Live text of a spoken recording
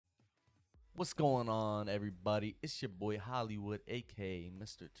What's going on, everybody? It's your boy Hollywood, aka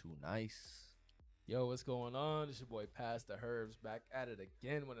Mr. Too Nice. Yo, what's going on? It's your boy PassDaHerbs back at it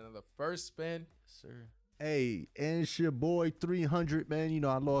again with another first spin. Yes, sir. Hey, and it's your boy 300, man. You know,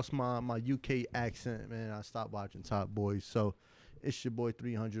 I lost my UK accent, man. I stopped watching Top Boys. So it's your boy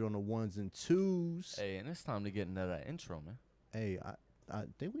 300 on the ones and twos. Hey, and it's time to get into that intro, man. Hey, I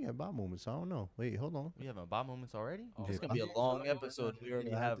think we have bot moments. I don't know. Wait, hold on. We having bot moments already? Oh, It's gonna be a long episode. We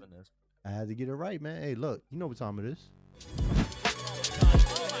already having this. I had to get it right, man. Hey, look, you know what time it is.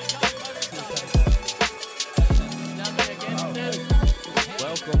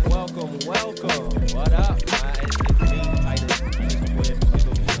 Welcome. What up?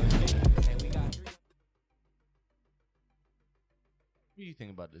 What do you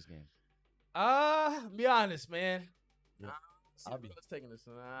think about this game? Be honest, man. Yeah. I'll be taking this.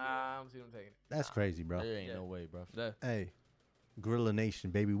 I'm seeing them taking it. That's crazy, bro. There ain't Yeah. no way, bro. Hey, Gorilla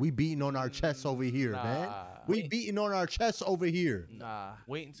Nation, baby. We beating on our chests over here, man. We beating on our chests over here. Nah.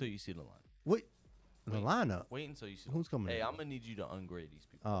 Wait until you see the line. What? The lineup. Wait until you see. Who's coming Hey, in? I'm gonna need you to ungrade these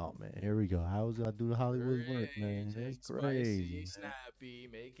people. Oh, man. Here we go. How's I do the Hollywood work, man? Crazy, It's crazy. Spicy, snappy,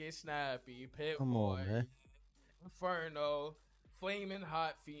 make it snappy. Pit Come boy, on, man. Inferno, flaming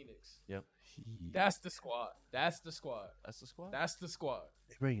hot Phoenix. Yep, That's the squad. That's the squad. that's the squad. That's the squad.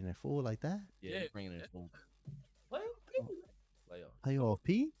 They bringing it full like that? yeah, yeah. you're bringing it full playoff. Playoff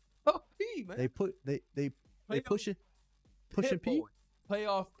P? Oh, P, man. They Playoff pushing Pit P? boy.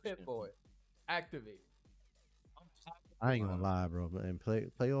 Playoff Pit boy. Activate. I ain't gonna lie, bro. But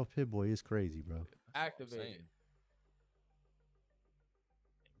playoff Pit Boy is crazy, bro. Activate.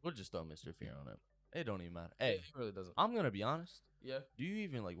 We'll just throw Mr. Fear on it. It don't even matter. Hey, Hey, it really doesn't. I'm gonna be honest. Yeah. Do you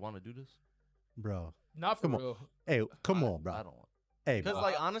even want to do this? Bro. Not for Come on. real. Hey, come on, I bro. don't want. Hey, Because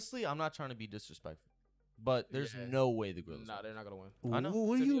bro. honestly, I'm not trying to be disrespectful, but there's Yeah. no way the Gorillas. Nah, they're not gonna win. I know.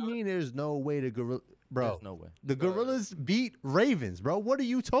 What do To be you mean there's no way to Gorilla? Bro, There's no way. the Gorillas beat Ravens, bro. What are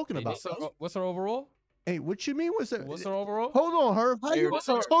you talking about? What's our overall? Hey, what you mean? What's What's our overall? Hold on, Herb. How you what's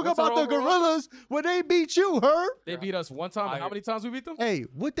talk our about the overall? Gorillas when they beat you, Herb? They beat us one time. Higher. How many times we beat them? Hey,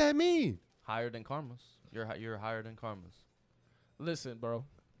 what that mean? Higher than Karma's. You're higher than Karma's. Listen, bro.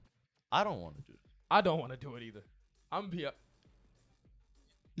 I don't want to do it. I don't want to do it either. I'm be up.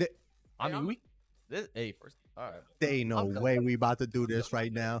 I Hey, mean, hey, first. All right. They ain't no way we about to do this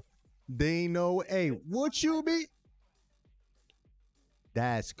right now. They ain't no. Hey, what you be?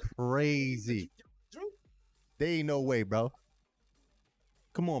 That's crazy. They ain't no way, bro.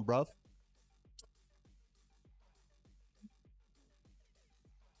 Come on, bro.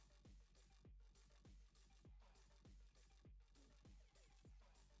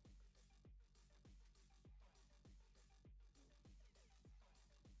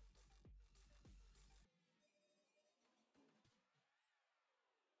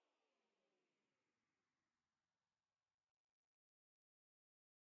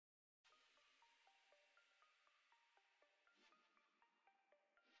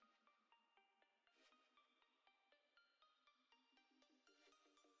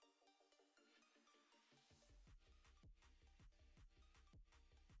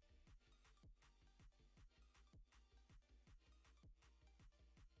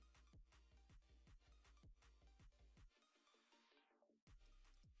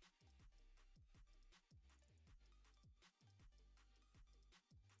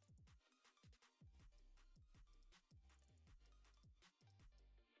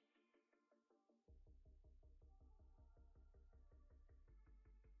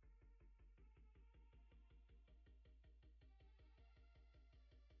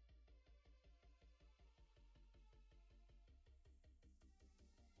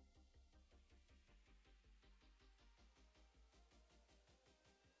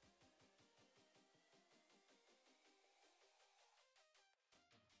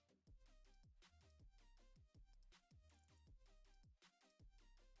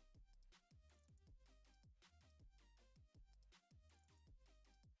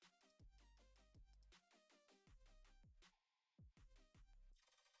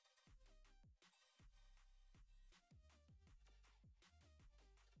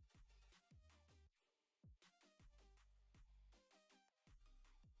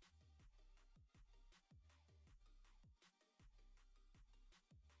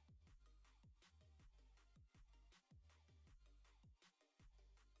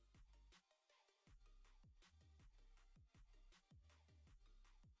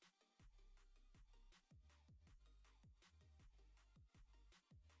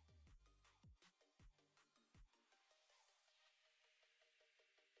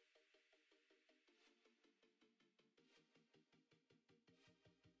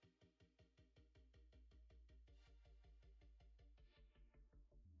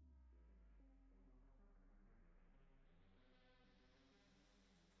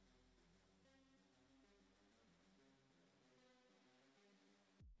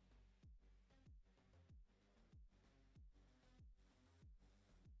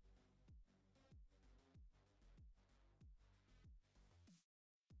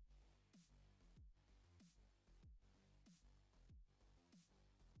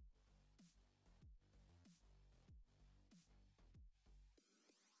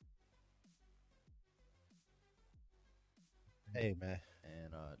 Hey, man.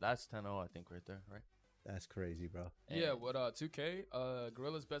 And that's 10-0, I think, right there, right? That's crazy, bro. Yeah, And- what 2K,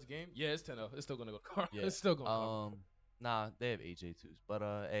 Gorilla's best game? Yeah, it's 10-0. It's still gonna go Cardinals. Yeah. It's still gonna Nah, they have AJ2s. But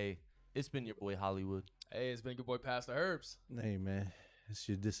hey, it's been your boy Hollywood. Hey, it's been your boy Pass the Herbs. Hey, man. It's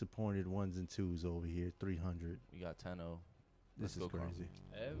your disappointed ones and twos over here. 300. We got 10-0. This is go crazy.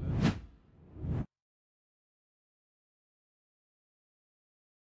 Cardinals. Hey, man.